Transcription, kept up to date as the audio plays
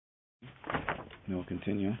We will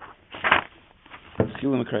continue.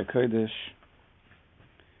 Skila Makrai Kodesh.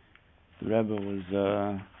 The Rebbe was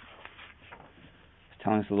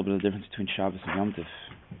telling us a little bit of the difference between Shabbos and Yom Tif.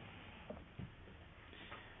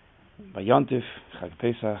 By Yom Tif, Chag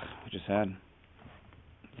Pesach, we just had,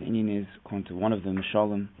 the Indian is, according to one of them,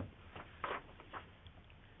 Shalom,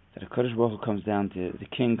 that a Kodesh Baruch Hu comes down to, the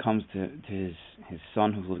king comes to his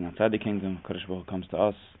son who's living outside the kingdom, Kodesh Baruch Hu comes to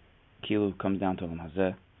us, Kilu comes down to Olam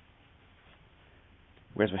Hazeh.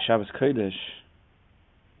 Whereas by Shabbos Kodesh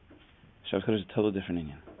is a totally different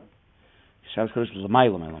Indian. Shabbos Kodesh is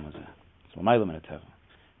L'mayla Olam Hazeh. It's L'mayla Min HaTeva.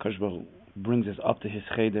 Kodesh Baruch Hu brings us up to his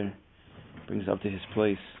cheder, brings us up to his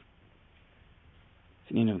place.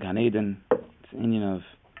 It's an Indian of Gan Eden. It's an Indian of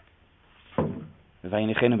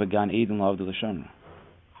V'ayinichenu b'Gan Eden L'avdu L'shamra.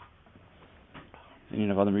 It's an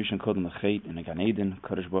Indian of Adam Rishon Kodem L'chet in the Gan Eden.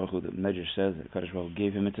 Kodesh Baruch Hu, the Medrash says that Kodesh Baruch Hu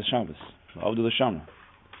gave him into Shabbos. L'avdu L'shamra.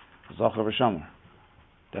 Zachar V'shamra.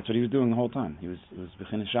 That's what he was doing the whole time. It was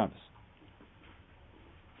B'chinas Shabbos.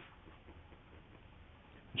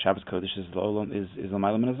 Shabbos Kodesh is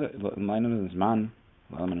L'mayla Min HaZeh, is Man,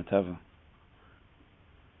 L'mayla Min HaTeva.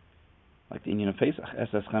 Like the Indian of Pesach, Es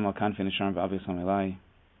Eschem Al Kanfei Nisharim V'Avi Yisam Elai.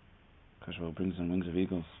 Kodesh Baruch Hu brings them wings of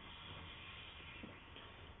eagles.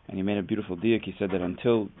 And he made a beautiful diak. He said that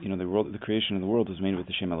until the creation of the world was made with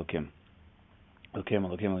the Shem Elokim.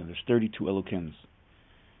 Elokim. There's 32 Elokims.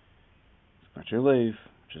 Skachir Leiv,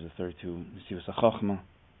 which is the 32 Nesivos HaChachma.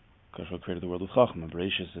 Kodesh Baruch Hu created the world with Chachma.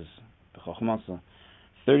 Bereshis is the Chachmasa.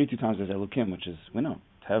 32 times there's Elokim, which is, we know,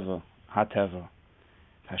 Teva, HaTeva.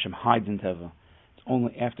 Hashem hides in Teva. It's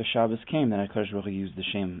only after Shabbos came that Kodesh Baruch Hu used the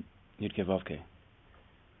Shem Yud Kei Vav Kei.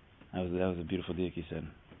 That was a beautiful diak, he said.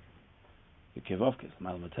 Yud Kei Vav Kei,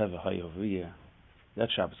 L'mayla Min HaTeva, Hay Oviyah.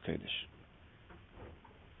 That's Shabbos Kodesh.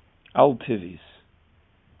 Al Tivis.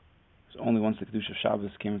 So only once the Kedusha of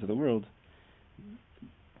Shabbos came into the world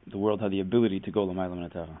had the ability to go L'mayla Min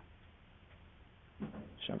HaTeva.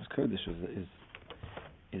 Shabbos Kodesh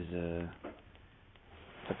is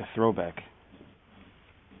like a throwback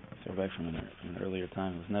from an earlier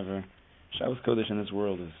time. It was never Shabbos Kodesh in this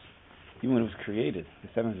world is, even when it was created, the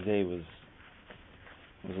seventh day was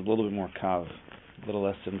a little bit more kav, a little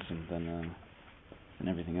less Simpson than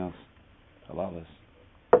everything else, a lot less.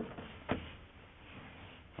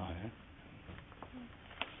 Oh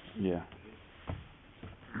yeah.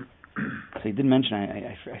 So he did mention,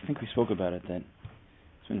 I think we spoke about it, that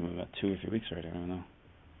it's been about 2 or 3 weeks already, I don't know,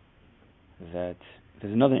 that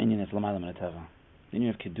there's another Indian that's L'mayla Min HaTeva, the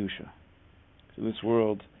Indian of Kedusha. So this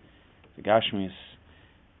world, the Gashmis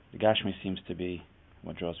seems to be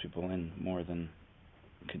what draws people in more than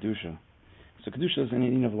Kedusha. So Kedusha is an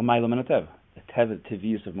Indian of L'mayla Min HaTeva. The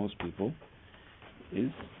Tevius of most people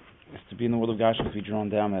is to be in the world of Gashmis, to be drawn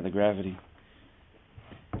down by the gravity.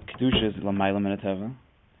 Kedusha is L'mayla Min HaTeva. So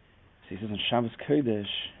he says in Shabbos Kodesh,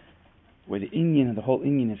 where the whole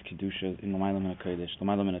Indian is Kedusha in L'mayla Min HaKodesh,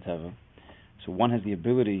 L'mayla Min HaTeva. So one has the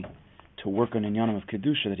ability to work on Inyanim of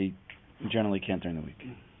Kedusha that he generally can't during the week.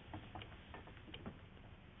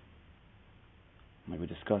 Like we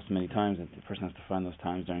discussed many times that the person has to find those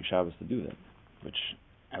times during Shabbos to do that, which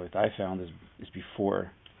I found is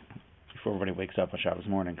before everybody wakes up on Shabbos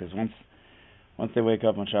morning, because once they wake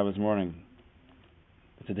up on Shabbos morning,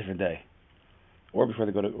 it's a different day. Or before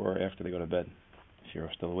they or after they go to bed, if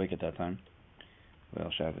you're still awake at that time.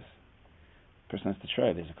 Well, Shabbos. The person has to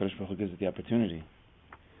try. There's a Kodesh Baruch Hu gives it the opportunity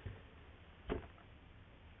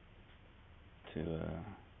to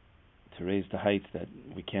raise the heights that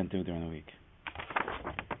we can't do during the week.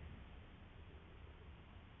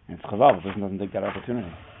 And it's chaval. The person doesn't take that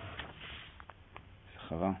opportunity. It's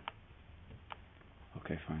chaval.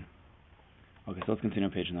 Okay, fine. Okay, so let's continue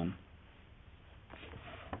on page 9.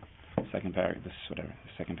 Second paragraph. The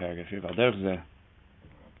second paragraph here. Val derech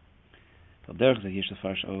zeh yesh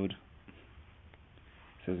lefarsh od.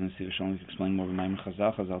 Says in the Sivashon, to explain more.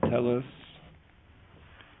 Chazal tell us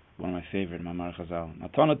one of my favorite Mamar Chazal.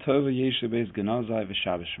 Matana tova yesh beis genazai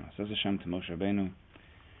v'Shabbos shema. Says Hashem to Moshe Rabbeinu,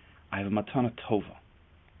 I have a matana tova,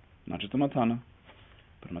 not just a matana,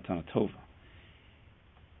 but a matana tova.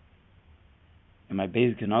 In my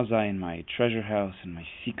beis genazai, in my treasure house, in the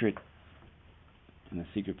secret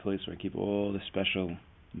place where I keep all the special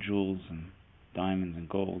jewels and diamonds and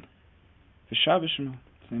gold. V'Shabbos shema,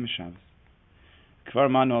 the name is Shabbos. Kvar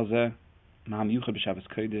manu al zeh, ma'am yuchad b'Shabbos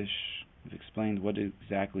Kodesh. We've explained why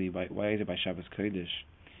is it by Shabbos Kodesh.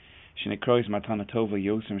 Shnekrois matana tova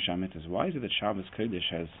yosem shamitzvos. Why is it that Shabbos Kodesh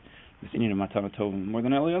has this Indian of matana tova more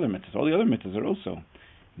than all the other mitzvahs? All the other mitzvahs are also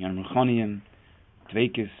Yan Ruchaniim,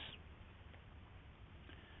 Dveikis.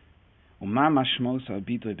 What's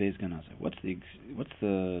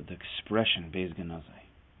the expression Beis Ganazai?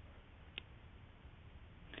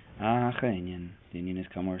 The Indian is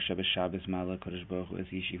Kamor Shabbos Mala Kodesh Baruch Hu Es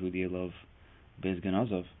Yeshihudi Elov Beis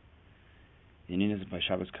Ganazov. The Indian is by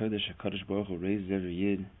Shabbos Kodesh. Kodesh Baruch Hu raises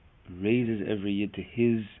every yid to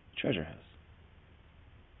his treasure house.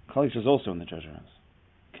 Kali is also in the treasure house.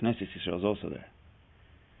 Knesset Yisrael is also there.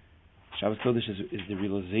 Shabbos Kodesh is the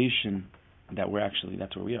realization that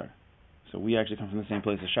that's where we are. So we actually come from the same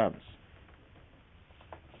place as Shabbos.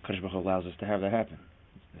 Kodesh Baruch Hu allows us to have that happen.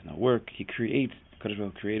 There's no work. Kodesh Baruch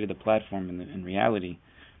Hu created the platform in reality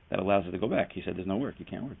that allows it to go back. He said there's no work. You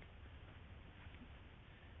can't work.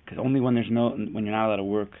 Because only when you're not allowed to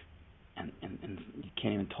work and you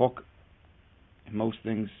can't even talk in most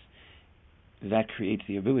things, that creates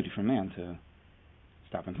the ability for man to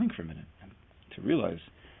stop and think for a minute and to realize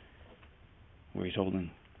where he's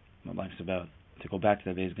holding, what life's about, to go back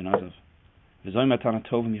to that Beis Ganazov. That's the Matana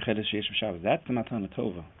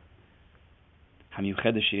Tova.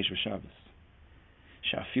 HaMiyuchedes sheyesh b'Shabbos.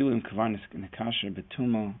 She'afilu im kvar nekasher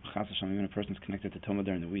betuma chas Hashem, even a person is connected to Tuma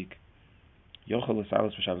during the week. Yochel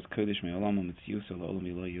l'salos b'Shabbos Kodesh me'olam u'mitziusa l'olam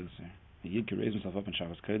yilo yoser. The Yid can raise himself up in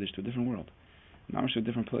Shabbos Kodesh to a different world, mamash to a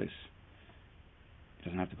different place. He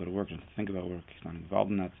doesn't have to go to work, doesn't have to think about work. He's not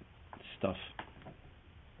involved in that stuff.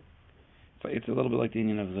 So it's a little bit like the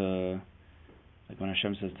union of like when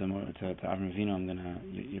Hashem says to Avram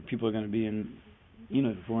Avinu, your people are going to be in,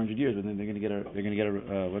 for 400 years, but then they're going to get a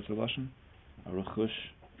what's the lashon? A ruchush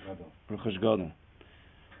gadol.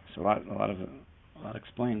 So a lot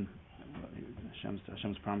explain.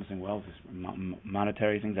 Hashem's promising wealth,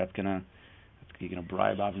 monetary things. You're gonna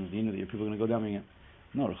bribe Avram Avinu that your people are going to go down again.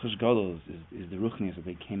 No, ruchush gadol is the ruchnius that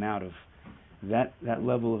they came out of. That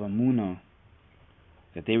level of amunah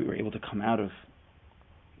that they were able to come out of.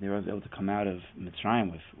 They were able to come out of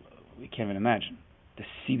Mitzrayim with, we can't even imagine. The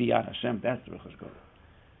Sidiyat Hashem, that's the Ruchush Gadol.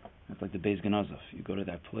 That's like the Beis Ganazov. You go to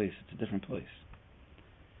that place, it's a different place.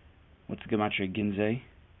 What's the Gematria Ginzei?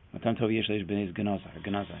 Matan Tov Yesh Leish Beis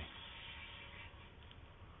Ganazai.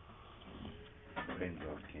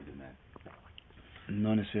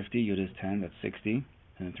 Nun is 50, Yud is 10, that's 60. And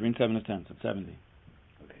then 3 and 7 is 10, so it's 70.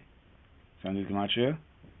 Okay. 70 Gematria,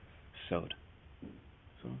 Sod.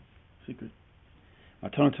 So, secret.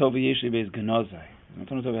 Matana Tova Yesh Beis Ganazai.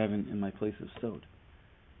 Matana Tova I have in my place of Sod.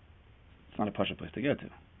 It's not a pasha place to get to.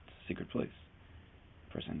 It's a secret place.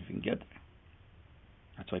 Person, if you can get there.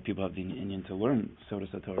 That's why people have the Indian to learn Soda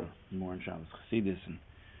Satorah more in Shabbos, Chassidus, and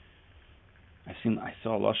I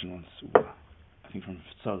saw a lashon once. I think from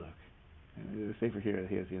Tzadok. The Sefer here,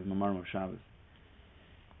 he has Mamarim of Shabbos.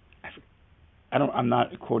 I'm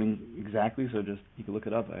not quoting exactly, so just you can look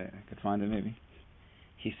it up. I could find it maybe.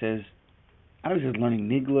 He says, I don't know if he's learning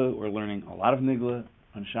Nigla or learning a lot of Nigla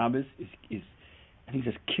on Shabbos. Is I think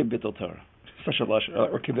he says Kibitl Torah, special lashon,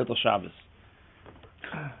 or Kibitl Shabbos.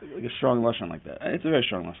 Like a strong lashon like that. It's a very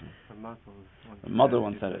strong lashon. My mother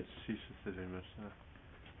once said it. She should sit in Mishnah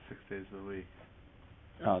 6 days a week.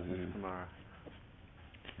 Oh, tomorrow.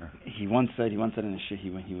 He once said in the shit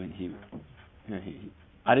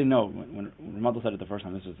I didn't know when Ramadal said it the first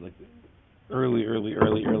time. This was like early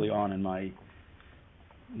on in my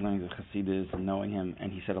learning the Chassidus and knowing him,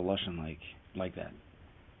 and he said a lashon like that.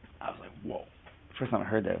 I was like, whoa. First time I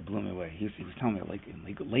heard that, it blew me away. He was telling me like in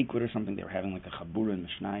Lakewood or something, they were having like a chabura and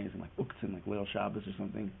mishnayos and like uktzin, like Leil Shabbos or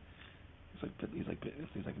something. He's like a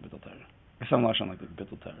bittul Torah or some lashon like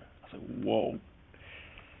bittul Torah. I was like, whoa.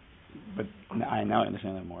 But now I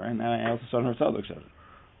understand that more, and now I also saw her tzadok said it.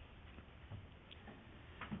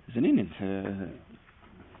 There's an Indian to,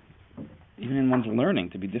 even in one's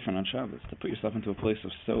learning, to be different on Shabbos, to put yourself into a place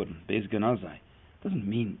of sod, Beis Ganazai. Doesn't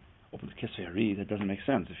mean open the Kisvei Ari. That doesn't make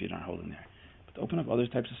sense if you're not holding there. But to open up other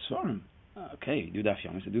types of svarim. Okay, do daf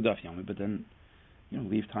yomi, so do daf yomi, but then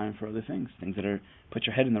leave time for other things that are put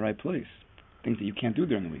your head in the right place, things that you can't do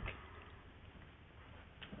during the week.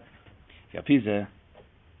 Yapize.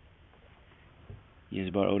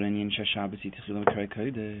 Yizbar Orenyin Shabbos Yitchilu Mikray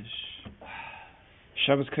Kodesh.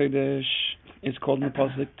 Shabbos Kodesh is called in the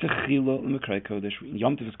pasuk Techilu Mikray Kodesh.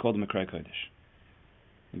 Yom Tov is called the Mikray Kodesh.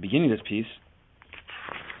 In the beginning of this piece,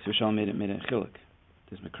 Shushal made it in Chiluk.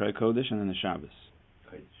 There's Mikray Kodesh and then the Shabbos.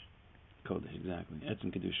 Kodesh, exactly.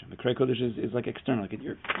 Etzem Kedusha. Mikray Kodesh is like external. Like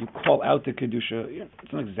you call out the Kedusha.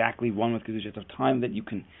 It's not exactly one with Kedusha. It's a time that you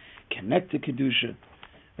can connect to Kedusha.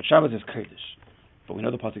 But Shabbos is Kodesh. But we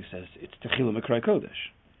know the pasuk says it's Techilu Mikray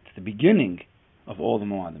Kodesh. It's the beginning of all the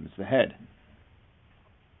Moadim. It's the head.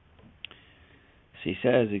 So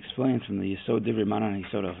he explains from the Yesod Divrei Maran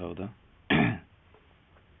Yesod Avoda.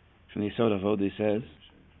 From the Yesod Avoda he says,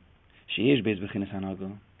 Sheyesh Beis Bechinas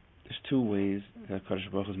Hanago. there's two ways that Kadosh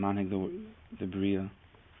Baruch Hu is manhig the Bria.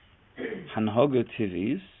 Hanhaga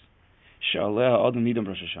Tivis, She'aleh Adam Nidam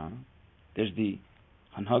Rosh Hashanah. There's the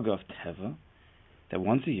Hanhaga of Teva, that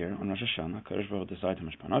once a year on Rosh Hashanah, Kadosh Baruch Hu decides how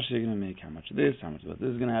much parnassus you're going to make, how much of this, how much of this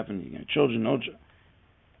is going to happen, you're going to have children, no children.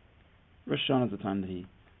 Rosh Hashanah is the time that he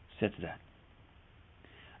sets that.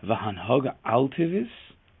 V'hanhaga al Tivis,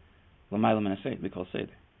 L'mayla min ha-seder, we call Seder.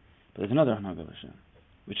 But there's another Hanhaga of Hashem,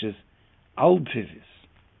 which is al Tivis,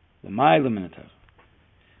 L'mayla min ha-teva,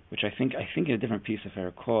 which I think in a different piece, if I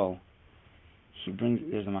recall, he brings,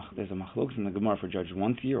 there's a machlokes in the Gemara for judge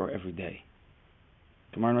once a year or every day.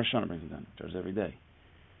 Gemara in Rosh Hashanah brings it down, judges every day.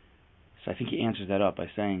 So I think he answers that up by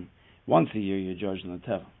saying, once a year you're judged in the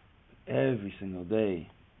Teva. Every single day,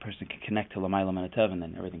 a person can connect to L'mayla min ha-teva, and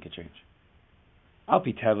then everything can change.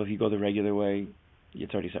 Alpi Teva, if you go the regular way,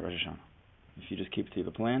 it's already set Rosh Hashanah. If you just keep to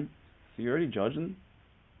the plan, so you're already judged, and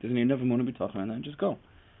doesn't even have a moon to be talking about that, just go.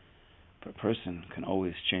 But a person can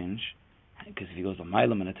always change, because if he goes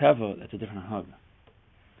L'mayla min ha-teva, that's a different hug.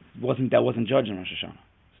 That wasn't judged in Rosh Hashanah.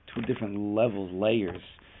 It's two different levels, layers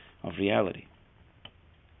of reality.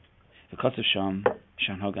 The Kotzev Sham,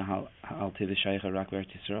 Shanhaga al Tivi Shaykh Rak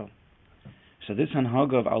Eretz Yisrael. So this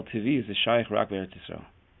Hanhaga of al Tivi is the Shaykh Rak Eretz Yisrael.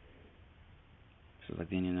 This is like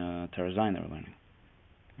the Indian Torah Zayin that we're learning.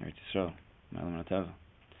 Eretz Yisrael, L'mayla min ha-teva.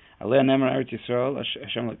 Alei Nemer Eretz Yisrael,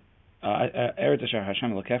 Hashem Eretz Asher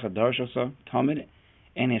Hashem L'kecha Darshosa Tamid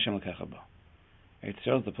Eni Hashem L'kecha Ba. Eretz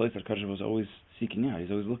Yisrael is the place that Kadosh was always seeking out.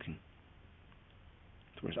 He's always looking.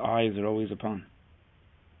 It's where his eyes are always upon.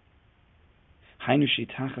 Hainu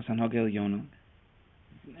Shitachas Hanhaga Yonu.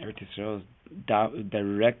 Eretz Yisrael is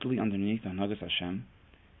directly underneath the Hanhagas Hashem.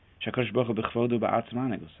 Shakadosh Baruch Hu B'chvodu Ba'atzma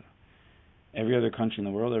Negusa. Every other country in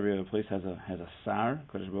the world, every other place has a sar.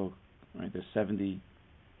 Kadosh Baruch, right? There's 70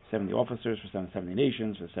 officers for 70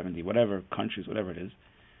 nations, for 70 whatever countries, whatever it is.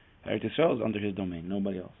 Eretz Yisrael is under his domain,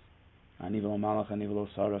 nobody else. Ani v'lo malach, ani v'lo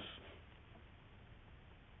saraf.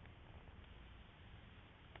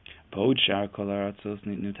 Bod shar kol ha'aratzos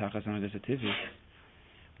nitnu tachas hanhagas hativis.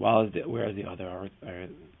 Whereas the other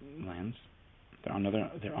lands,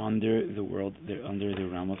 they're under the world, they're under the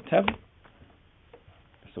realm of Teva.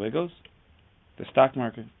 That's the way it goes. The stock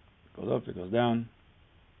market goes up, it goes down.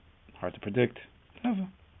 Hard to predict. Teva.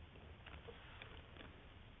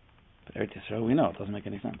 But Eretz Yisrael, we know it doesn't make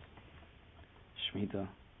any sense. Shemitah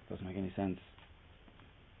doesn't make any sense.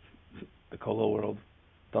 The Kolo world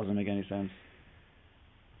doesn't make any sense.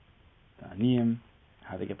 The Aniyim,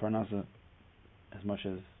 how they get parnasa, as much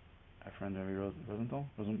as our friend Harry Rosenthal,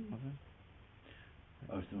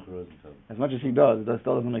 as much as he does, it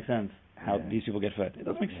still doesn't make sense how these people get fed. It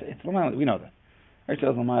doesn't make sense. It's L'mayla, we know that. Eretz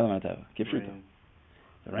Yisrael is L'mayla min ha-teva. Keep shooting.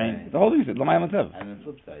 The rain. The whole thing is L'mayla min ha-teva. And on the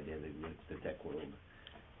flip side, the tech world.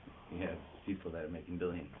 You have people that are making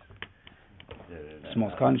billions.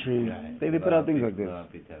 Small countries, they put out things like this.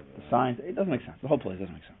 The science, it doesn't make sense. The whole place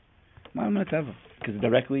doesn't make sense. L'mayla min ha-teva. Because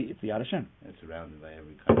directly, it's the Yad Hashem. It's surrounded by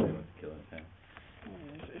every country that wants to kill us.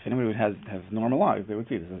 If anybody would have normal lives, they would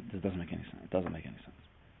see this doesn't make any sense. It doesn't make any sense.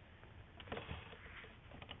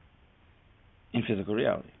 In physical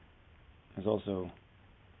reality. There's also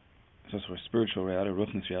a spiritual reality, a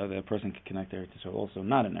ruchnis reality, that a person can connect to Eretz Yisrael, also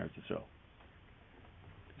not in Eretz Yisrael.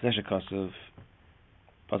 Zesha Kosev,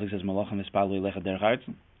 Pasuk says, Malachim Ispalu Elecha Derech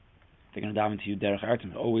Artzim. They're going to dive into you Derech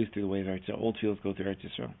Artzim, always through the way of Eretz Yisrael. All tefillas go through Eretz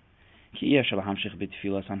Yisrael. Ki Iyeh Shalaham Shech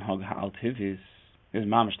B'Tfilas Hanhag Ha'al Tivis. There's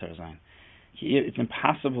Mamash Torah Zayin. It's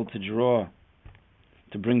impossible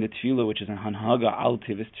to bring the tefillah, which is an Hanhaga Al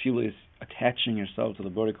Tivis. Tefillah is attaching yourself to the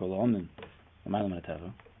Borei Kol Ha'olam, L'mayla min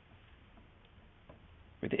ha-teva.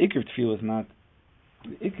 But the ikr of tefillah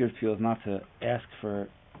is not to ask for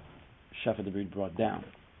Shefa to be brought down.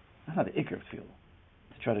 That's not the ikr of tefillah.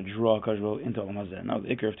 To try to draw Kadosh Baruch into Olam Hazeh. No, the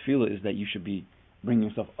ikr of tefillah is that you should be bringing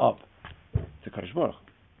yourself up to Kadosh Baruch.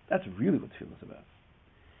 That's really what tefillah is about.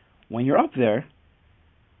 When you're up there,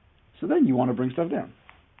 so then you want to bring stuff down.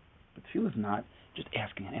 But tefillah is not just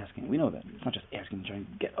asking and asking. We know that. It's not just asking and trying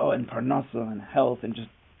to get, and parnasa and health and just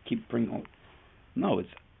keep bringing all. No, it's,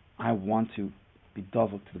 I want to be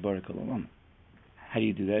davuk to the Borei Kol Ha'olam. How do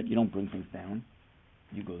you do that? You don't bring things down.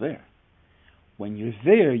 You go there. When you're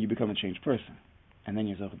there, you become a changed person. And then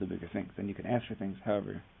you're zochet the bigger things. Then you can ask for things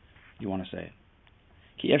however you want to say it.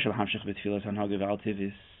 Ki ef shel hamshich b'tfilas hanhaga v'al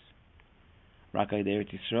tivis rakai d'Eretz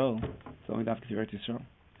Yisrael. It's only dafka to Eretz Yisrael.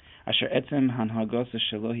 Asher etzem hanhagos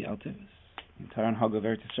shelohi al tivis. The entire hanhaga of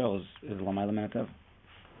Eretz Yisrael is l'mayla min ha-teva.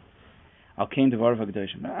 Al kain devar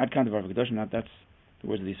v'gedoshim. Ad kan devar v'gedoshim. That's the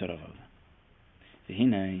words of the Yisod Avodah.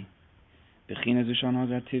 V'hinei b'china zu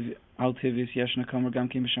shanhaga al tivis yeshna kamer gam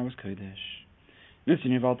kim b'Shabbos Kodesh. This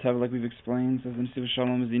inyan of Al Teva, like we've explained, says in Siv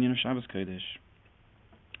Shalom, is the inyan of Shabbos Kodesh.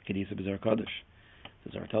 Kedisa B'Zar Kodesh.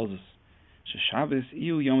 The Zar tells us, Shabbos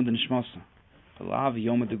iu yom de nishmasa, v'lav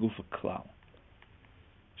yom de gufa klal.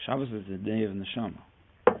 Shabbos is the day of neshama.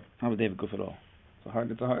 It's not a day of guf at all.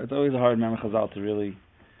 It's always a hard memory chazal to really.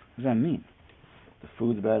 What does that mean? The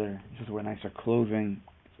food's better. You just wear nicer clothing.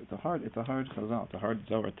 It's a hard chazal. It's a hard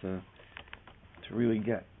zohar to really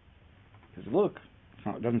get. Because look,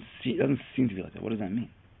 it doesn't seem to be like that. What does that mean?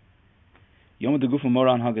 Yom de gufa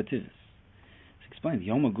mora on hagativis. It's explained.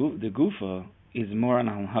 The gufa is more on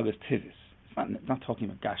hagas tivis. It's not talking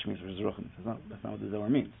about gashmis or zruchim. That's not what the zohar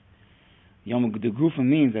means. Yom the gufa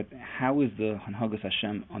means that how is the hanhagas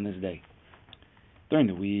Hashem on this day? During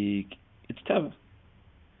the week, it's teva.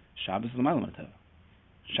 Shabbos is l'maylam teva.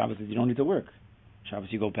 Shabbos is you don't need to work.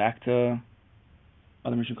 Shabbos you go back to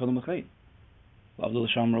other mission kodem l'chayim. L'avdul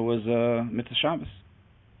Shamra was mitzvah Shabbos.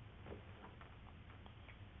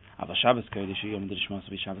 Ava Shabbos Kodesh Yom D'Shmas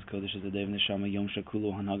Be Shabbos Kodesh is the day of Neshama Yom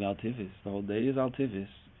Shakulu Hanhag Al Tivis. The whole day is Al Tivis.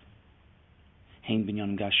 Hein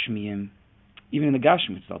Binyan Gashmiyim. Even in the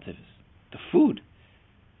Gashmi it's Al Tivis. The food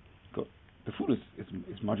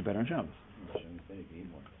is much better in Shabbos. You can eat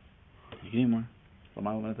more. You can eat more.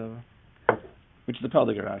 Which is the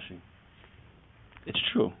Peldiger Rashi. It's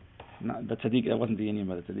true. Not the tzaddik. That wasn't the Indian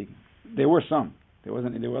by the tzaddikim. There were some. There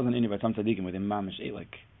wasn't Indian by some tzaddikim where the mamish ate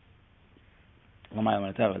like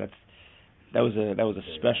lamayla manatava. That was a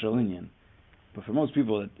special Indian. But for most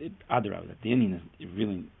people, that the Indian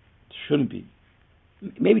really shouldn't be.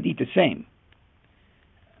 Maybe to eat the same.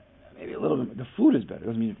 Maybe a little bit. The food is better. It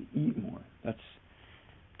doesn't mean you have to eat more. That's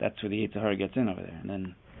where the Yetzer Hara gets in over there, and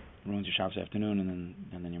then ruins your Shabbos afternoon, and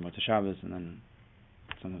then your Motzei Shabbos, and then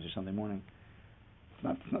sometimes your Sunday morning. It's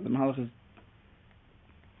not the Mahalach is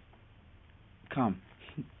calm.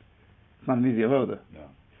 It's not an easy avoda. No.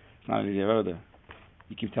 It's not an easy avoda.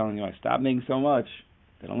 You keep telling your wife, stop making so much.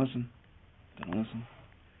 They don't listen. I don't know.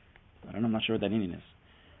 I'm not sure what that Indian is.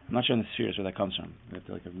 I'm not sure in the spheres where that comes from. They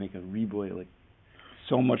have to make a reboy,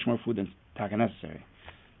 so much more food than taka necessary.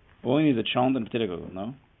 All you need is a chont and potato,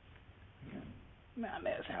 no?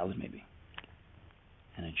 A salad maybe.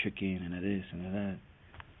 And a chicken and a this and a that.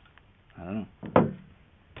 I don't know.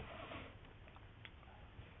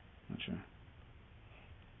 Not sure.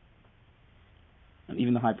 And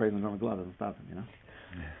even the high praise on Ramadan doesn't stop him, Yeah.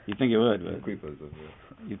 You think it would, but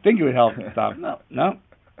you think it would help him stop. No.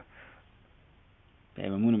 They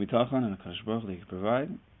have a moon and bitachon and a Kadosh Baruch they can provide.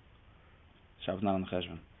 Shabbos not on the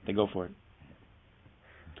cheshbon. They go for it.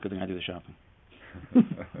 It's a good thing I do the shopping.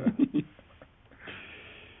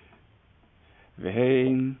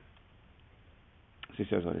 Vehein. He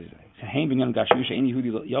says what he says. Vehein binyan gashmi she'en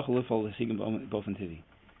Yehudi yochel lifol l'sigim bofen tivi.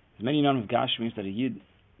 There's many known of gashmis that a Yid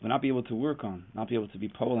will not be able to work on, not be able to be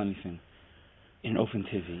pole anything in ofen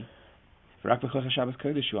tivi. V'rak b'chocha Shabbos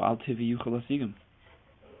Kodesh yu al tivi yuchel l'sigim.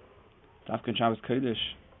 Tafkan Shabbos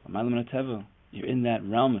Kodesh, l'maylam and teva. You're in that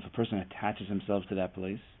realm if a person attaches himself to that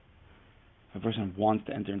place. If a person wants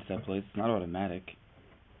to enter into that place, it's not automatic.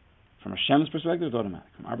 From Hashem's perspective, it's automatic.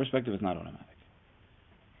 From our perspective, it's not automatic.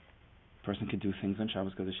 A person could do things on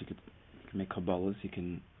Shabbos Kodesh. He can make kabbalas. He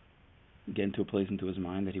can get into a place into his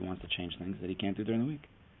mind that he wants to change things that he can't do during the week.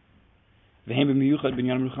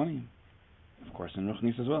 Of course, in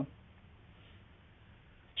Ruchnis as well.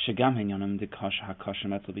 Even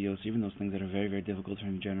those things that are very, very difficult for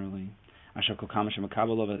him generally. And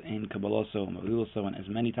as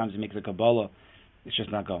many times he makes a Kabbalah, it's just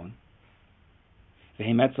not going.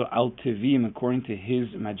 According to his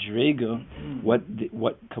Madrega, what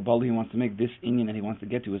Kabbalah he wants to make, this Inyan that he wants to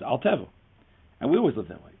get to is Al Teva. And we always live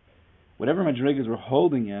that way. Whatever Madregas we're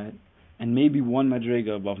holding at, and maybe one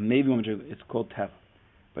Madrega above, maybe one Madrega, it's called Teva.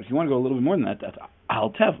 But if you want to go a little bit more than that, that's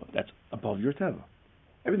Al Teva. That's above your Teva.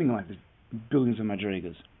 Everything in life is billions of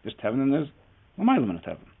Madregas. There's Teva and there's Lamaylam and a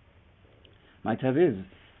Teva. My Teva is,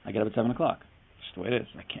 I get up at 7 o'clock. It's just the way it is.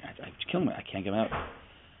 I kill me. I can't get out.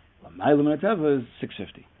 Lamaylam and a Teva is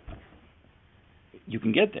 6:50. You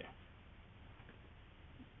can get there.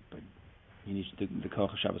 But you need the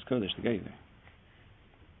Koch Shabbos Kodesh to get you there.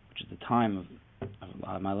 Which is the time of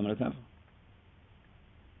Lamaylam and a Teva.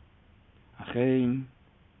 Achim,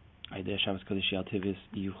 Aideh Shabbos Kodesh Yal Tivis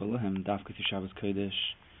Yuchalahem Dafka Shabbos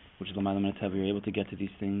Kodesh, which is Lamaylam and a Teva. You're able to get to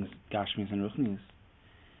these things, Gashmis and Ruchnis.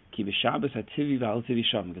 Ki b'Shabbos HaTivi v'Al Tivi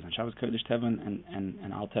Shavim, because on Shabbos Kodesh Teva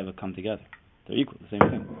and Al Teva come together. They're equal, the same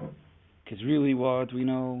thing. Because really what we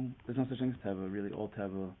know, there's no such thing as Teva. Really all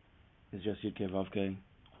Teva is just Yud Kei Vav Kei.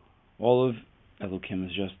 All of Elokim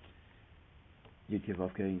is just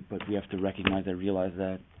Yud-Kei-Vav-Kei, but we have to recognize that, realize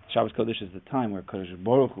that Shabbos Kodesh is the time where Kodesh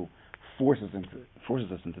Baruch Hu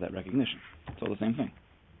forces us into that recognition. It's all the same thing.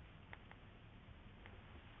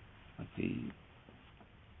 Like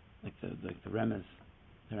the remez.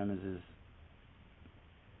 The remez is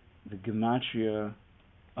the gematria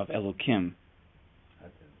of Elokim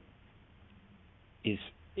is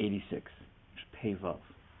 86, which is Pei Vav.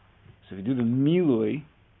 So if you do the Miloi,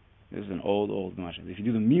 this is an old gematria. If you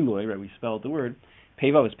do the Miloi, right, we spell out the word.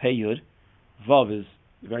 Pei Vav is Pei Yud. Vav is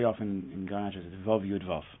very often in gematria it's Vav Yud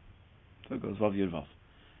Vav. So it goes Vav Yud Vav.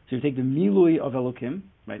 So you take the Miloi of Elokim,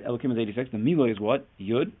 right? Elokim is 86. The Miloi is what?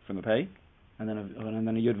 Yud from the Pei, and then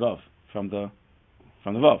a Yud Vav from the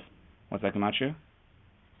Vav. What's that gematria?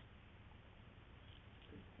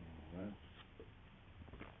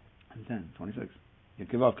 And 10, 26. Yud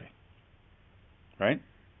Kevavke. Right?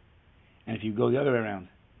 And if you go the other way around,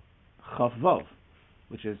 Chaf Vav,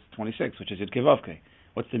 which is 26, which is Yud Kevavke.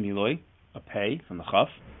 What's the Miloi? A Pei from the Chaf.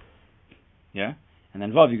 Yeah? And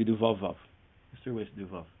then Vav, you could do Vav Vav. There's three ways to do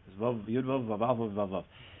Vav. There's Vav, Yud Vav, Vav Vav, Vav Vav.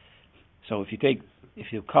 So if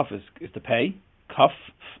your Kaf is the Pei, Kaf,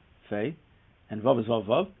 Fei, and Vav is Vav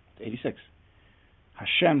Vav, it's 86.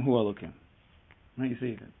 Hashem Hu Elokim. Right? You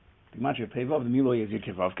see, the gematria of Pei Vav, the Miloi is Yud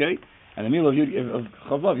Kevavke, and the Miloi of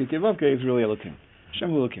Chav Vav, Yud Kevavke, is really Elokim. Hashem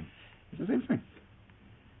Hu Elokim. It's the same thing.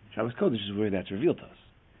 Shabbos Kodesh is where that's revealed to us.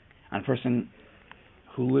 And a person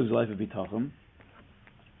who lives a life of bitachon,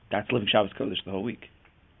 that's living Shabbos Kodesh the whole week.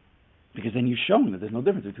 Because then you're showing that there's no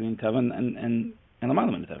difference between Teva and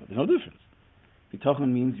Lamalam and Teva. There's no difference.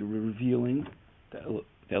 Bitachon means you're revealing the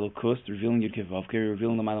Elokus, revealing Yud Kevavke,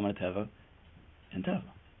 revealing Lamalam and Teva, and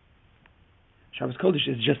Teva. Shabbos Kodesh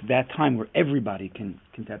is just that time where everybody can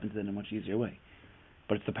tap into that in a much easier way.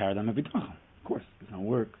 But it's the paradigm of bitachon. Of course, there's no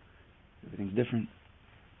work. Everything's different.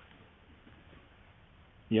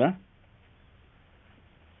 Yeah?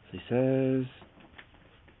 So he says,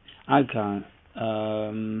 Adkan.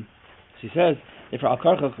 So he says, if Al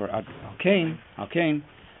Karchach or Al Kain,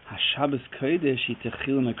 HaShabbos Kodesh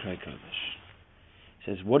Yitechil Mekrei Kodesh. He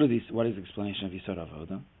says, what is the explanation of Yisod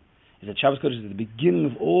Avoda? Is that Shabbos Kodesh is the beginning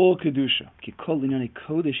of all Kedusha. Ki kol inyonei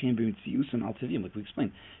Kodesh hem b'mitziusim al tevim, like we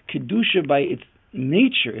explained. Kedusha by its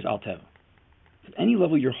nature is al teva. At any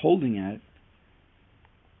level you're holding at,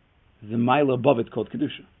 the mile above it's called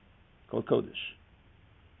Kedusha, called Kodesh.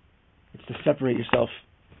 It's to separate yourself.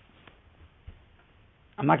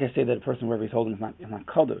 I'm not going to say that a person wherever he's holding is not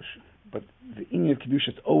Kodesh, but the inyan of Kedusha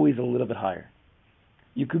is always a little bit higher.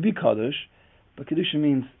 You could be Kodesh, but Kedusha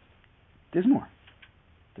means there's more.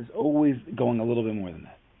 There's always going a little bit more than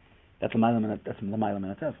that. That's L'maylam and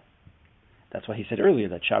Ateva. That's why he said earlier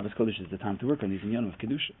that Shabbos Kodesh is the time to work on these inyanim of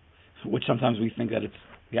Kedusha, which sometimes we think that it's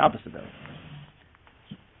the opposite of it.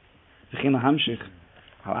 For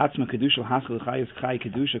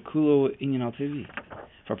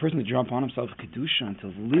a person to draw upon himself Kedusha and to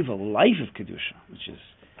live a life of Kedusha, which is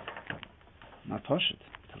not Pashut,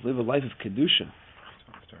 to live a life of Kedusha,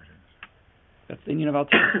 that's the inyan of Al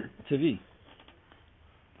Tevi.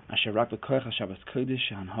 Asher rak b'koach Shabbos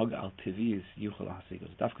Kodesh hanhag Al Tevi is yuchal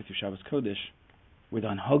hasigos. Dafka through Shabbos Kodesh, where the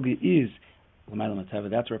hanhag is l'maylam ateva,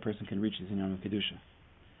 that's where a person can reach his inyan of Kedusha.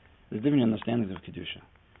 There's different understandings of Kedusha.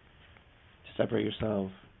 To separate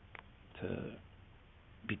yourself, to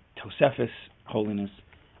be Tosefis, holiness.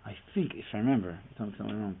 I think, if I remember, tell me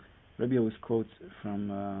wrong, Rebbe always quotes from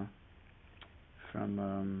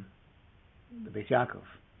the Beis Yaakov.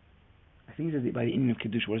 I think he says by the inyan of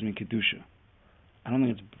Kedusha. What does it mean Kedusha? I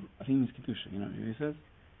think it means Kedusha. You know what he says?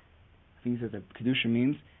 I think he says that Kedusha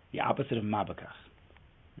means the opposite of Mabakach.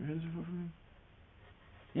 You heard this before from him?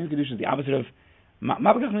 The inyan of Kedusha is the opposite of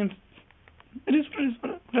Mabakach means it is what it is,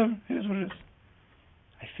 whatever. It is what it is.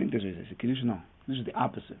 I think this is it. Kedusha, no. This is the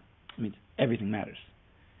opposite. It means everything matters.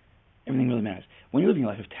 Everything really matters. When you're living a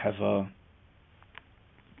life of Teva,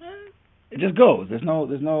 it just goes. There's no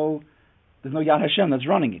Yad Hashem that's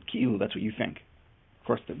running it. Ki'u, that's what you think. Of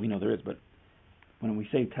course, that we know there is, but when we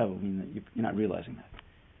say Teva, we mean that you're not realizing that.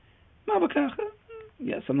 Mabakach,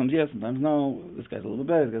 sometimes yes, sometimes no. This guy's a little bit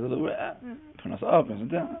better, this guy's a little bit turn us up, turn us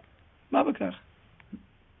down. Mabakach.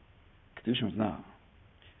 Kedusha means no.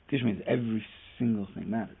 Kedusha means every single thing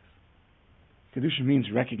matters. Kedusha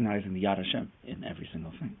means recognizing the Yad Hashem in every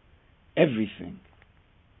single thing. Everything.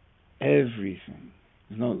 There's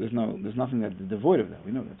nothing that's devoid of that.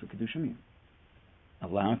 We know that's what Kedusha means.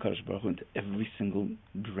 Allowing Kadosh Baruch Hu into every single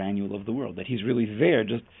granule of the world. That He's really there,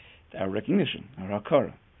 just our recognition, our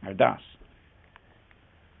hakara, our das.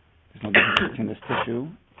 There's no difference between this tissue.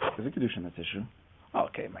 There's a Kedusha in the tissue. Oh,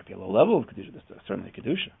 okay, it might be a low level of Kedusha. There's certainly a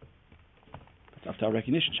Kedusha. But it's up to our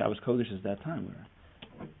recognition. Shabbos Kodesh is that time where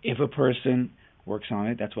if a person works on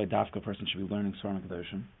it, that's why Dafka person should be learning Svarim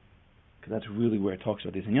HaKadoshim. because that's really where it talks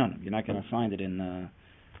about these inyanim. You're not going to find it in,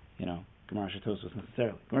 Gemara Shetosos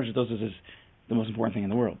necessarily. Gemara Shetosos is the most important thing in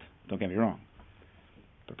the world. Don't get me wrong.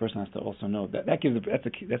 But a person has to also know that's the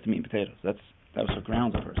meat and potatoes. That's what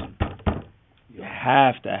grounds a person. You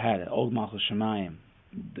have to have it. Old Malchus Shemayim.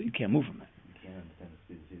 You can't move from it. You can't understand the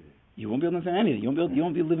students either. You won't be able to understand anything. You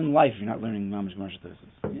won't be living life if you're not learning Mamash Gemara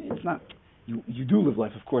Shetosos. It's not. You do live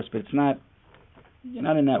life, of course, but it's not. You're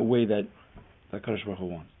not in that way that Kadosh Baruch Hu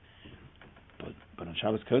wants. But on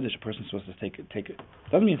Shabbos Kodesh, a person's supposed to take it.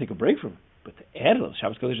 Doesn't mean take a break from it, but to add a little.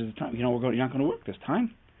 Shabbos Kodesh is the time. You're not going to work. There's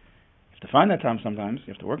time. You have to find that time sometimes.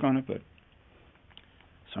 You have to work on it, but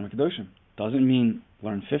Sarma Kedoshim doesn't mean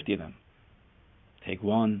learn 50 of them. Take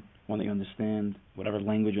one that you understand, whatever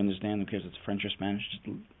language you understand, who cares if it's French or Spanish, just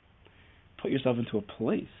put yourself into a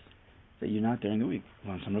place that you're not during the week. You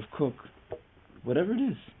want someone to cook, whatever it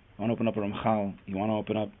is. You want to open up a Ramchal, you want to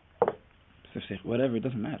open up whatever, it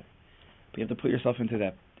doesn't matter. But you have to put yourself into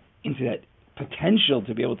that potential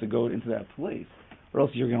to be able to go into that place, or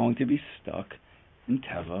else you're going to be stuck in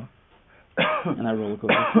Teva and that roller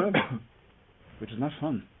coaster forever, which is not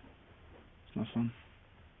fun. It's not fun.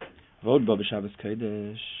 Vod ba b'Shabbos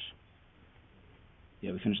Kodesh.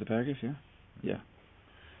 Yeah, we finished the paragraph, yeah? Yeah.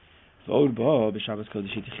 Vod ba b'Shabbos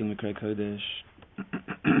Kodesh yitichil mikrei Kodesh.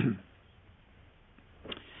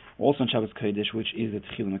 Also on Shabbos Kodesh, which is the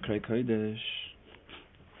Tchil mikrei Kodesh.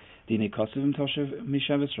 Dine Kosovim Toshev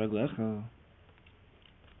Mishavos Raglecha.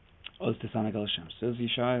 Oz Tesanag Al Hashem. Says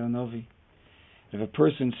Yeshaya Novi. If a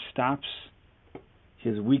person stops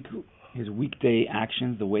his weekday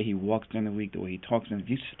actions, the way he walks during the week, the way he talks, and if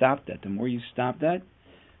you stop that, the more you stop that,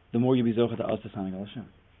 the more you be zocher to Oz Tesanag Al Hashem.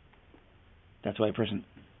 That's why a person,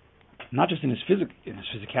 not just in his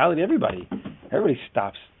physicality, everybody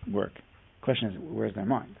stops work. The question is, where's their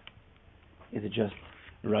mind? Is it just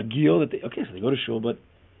ragil that so they go to shul, but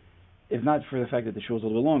if not for the fact that the shul is a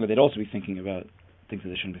little bit longer, they'd also be thinking about things that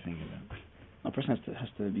they shouldn't be thinking about. A person has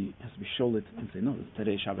to be sholet and say, no,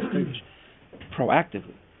 today is Shabbos Kodesh,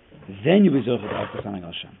 proactively. Then you be zocher to Oz Tesanag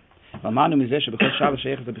Al Hashem.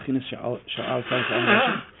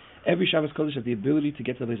 Every Shabbos Kodesh has the ability to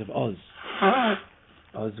get to the place of Oz.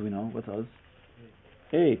 Oz, we know. What's Oz?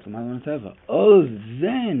 Hey, it's L'mayla Teva. Oz,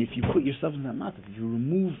 then, if you put yourself in that mat, if you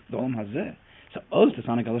remove the Olam Hazeh, so Oz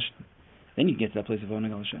Tesanag Al Hashem, then you get to that place of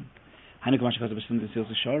Oneg Al Hashem. Hainu K'ma Shechaz B'Sim B'Sil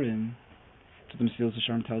S'Sharim. So the Mesil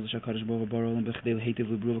S'Sharim tells us HaKadosh Baruch Hu Olam B'Chdei L'Heitiv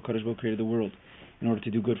L'Bruv HaKadosh Baruch Hu created the world in order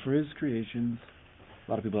to do good for His creations.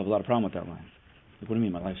 A lot of people have a lot of problem with that line. Like, what do you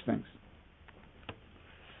mean? My life stinks.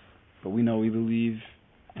 But we know, we believe,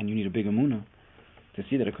 and you need a big emunah to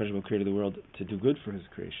see that HaKadosh Baruch Hu created the world to do good for His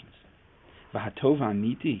creations. V'hatov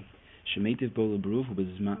ha'amiti shemeitiv bo l'bruv hu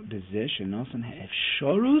b'zeh shenasan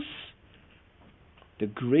ha'efsharus. The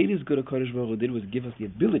greatest good HaKadosh Baruch Hu did was give us the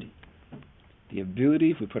ability,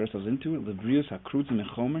 if we put ourselves into it, l'brius ha'krutzim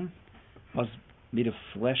mechomer, us made of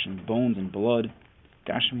flesh and bones and blood,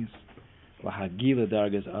 gashmis, l'hagila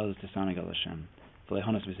dargas az tesanag al Hashem,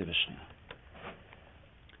 v'lehonas v'ziv ha'shchina.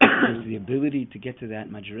 It's the ability to get to that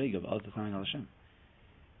madrega of az tesanag al Hashem.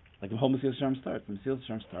 Like the whole Mesil Sharm starts.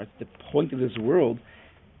 The point of this world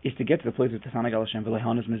is to get to the place of Tesanag Al Hashem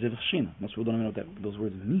v'lehonas v'ziv ha'shchina. Most people don't even know what those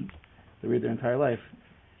words mean. They read their entire life.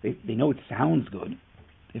 They know it sounds good.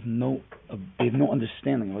 They have no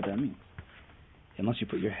understanding of what that means. Unless you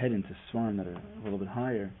put your head into svarim that are a little bit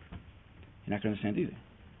higher, you're not going to understand either.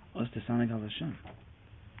 Oz Tesanag Al Hashem.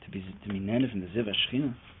 To be nenef in the ziv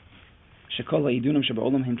ha'shchina. Shekol ha'idunam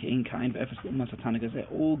sheba'olam hem ke'ein kain v'efes l'umas ha'taneg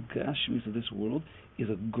hazeh. All gashmis of this world is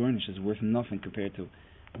a garnish, is worth nothing compared to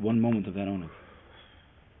one moment of that oneg.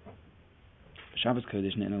 Shabbos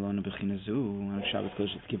Kodesh ne'en alona b'china zu. On Shabbos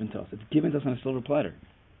Kodesh it's given to us. It's given to us on a silver platter.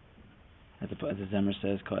 As the Zemer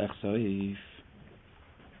says, Ka'ech so'if.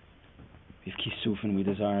 We have kisuf and we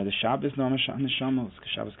desire. The Shabbos no neshamos.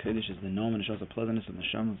 Shabbos Kodesh is the nom and it shows the pleasantness of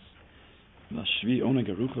neshamos. Shvi oneg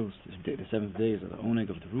haruchos. The seventh day is the oneg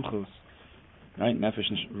of the ruchos. Right? Nefesh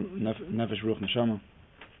ruach neshama.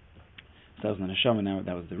 That was the neshama. Now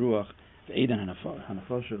that was the ruach. The Eden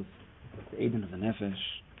hanafoshes. The Eden of the nefesh.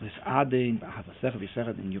 This adein b'ahavasech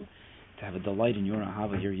v'yisechet in you to have a delight in your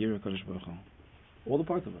ahava, your yira Kodesh Baruch Hu. All the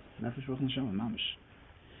parts of us. Nefesh ruach neshama mamish.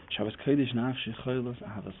 Shabbos Kodesh nafshi cholos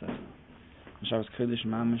ahavasech. Shabbos Kodesh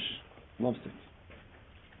mamish loves it.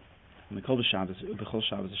 When we call the Shabbos, b'chol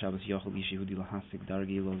Shabbos, the Shabbos yochel ish Yehudi lahasik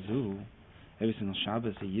dargi lozu. Every single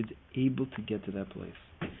Shabbos, a Yid able to get to that place.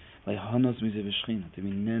 Like hanos miziv ha'shchina, to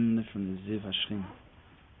be nen from the ziv ha'shchina.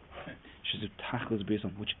 Shezu tachlis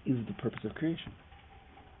b'yisam, which is the purpose of creation.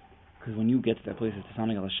 Because when you get to that place of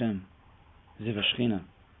Tesanag Al Hashem, ziv ha'shchina,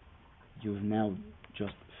 you have now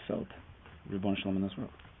just felt Ribbon Shalom in this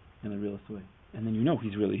world. in the realest way. And then you know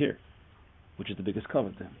he's really here, which is the biggest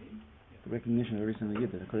cover to him. The recognition of every single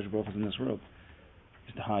yid that the Kodesh Baruch Hu is in this world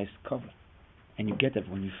is the highest cover. And you get that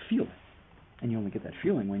when you feel it. And you only get that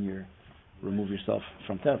feeling when you remove yourself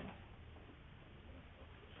from Teva,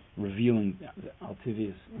 revealing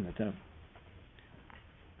Al-Tivius in the Teva.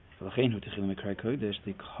 That's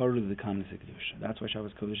why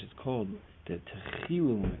Shabbos Kodesh is called the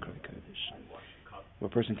Techilul Mikra Kodesh, where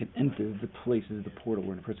a person can enter the places, the portal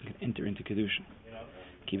where a person can enter into Kedusha.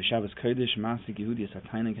 Because in Shabbos Kodesh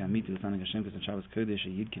a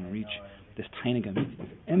Yid can reach this Tainig Amiti, this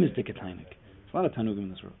Emes-Dike Tainig. There's a lot of Tanugim in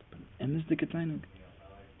this world, but Emes-Dike Tainig,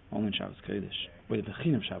 only in Shabbos Kodesh, or the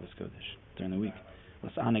Bechin of Shabbos Kodesh, during the week.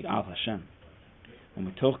 Las Anig Al Hashem. And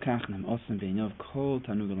from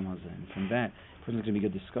that, a person is going to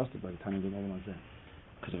get disgusted by the Tanug Olam Hazeh.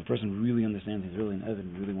 Because if a person really understands he's really an Evid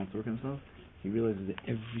and really wants to work on himself, he realizes that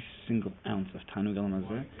every single ounce of Tanug Olam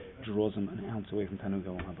Hazeh draws him an ounce away from Tanug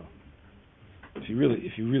Olam Haba. If you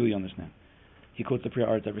really understand. He quotes the Priya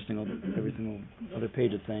Arts every single other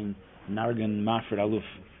page. It's saying Nargan Mafred Aluf.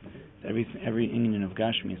 Every Indian of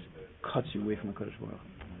Gashmis cuts you away from the Kodesh Baruch Hu.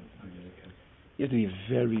 You have to be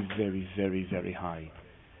very, very, very, very high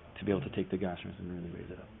to be able to take the Gashmis and really raise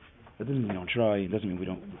it up. That doesn't mean we don't try. It doesn't mean we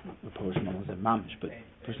don't oppose mamish, but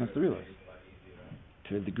the person has to realize.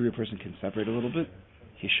 To the degree a person can separate a little bit,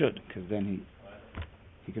 he should, because then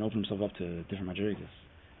he can open himself up to different madrigas.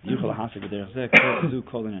 From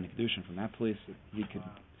that place, he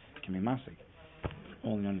can be masik.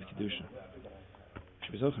 Only on the kedusha.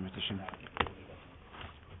 Should be zochim, Mr. Shimon.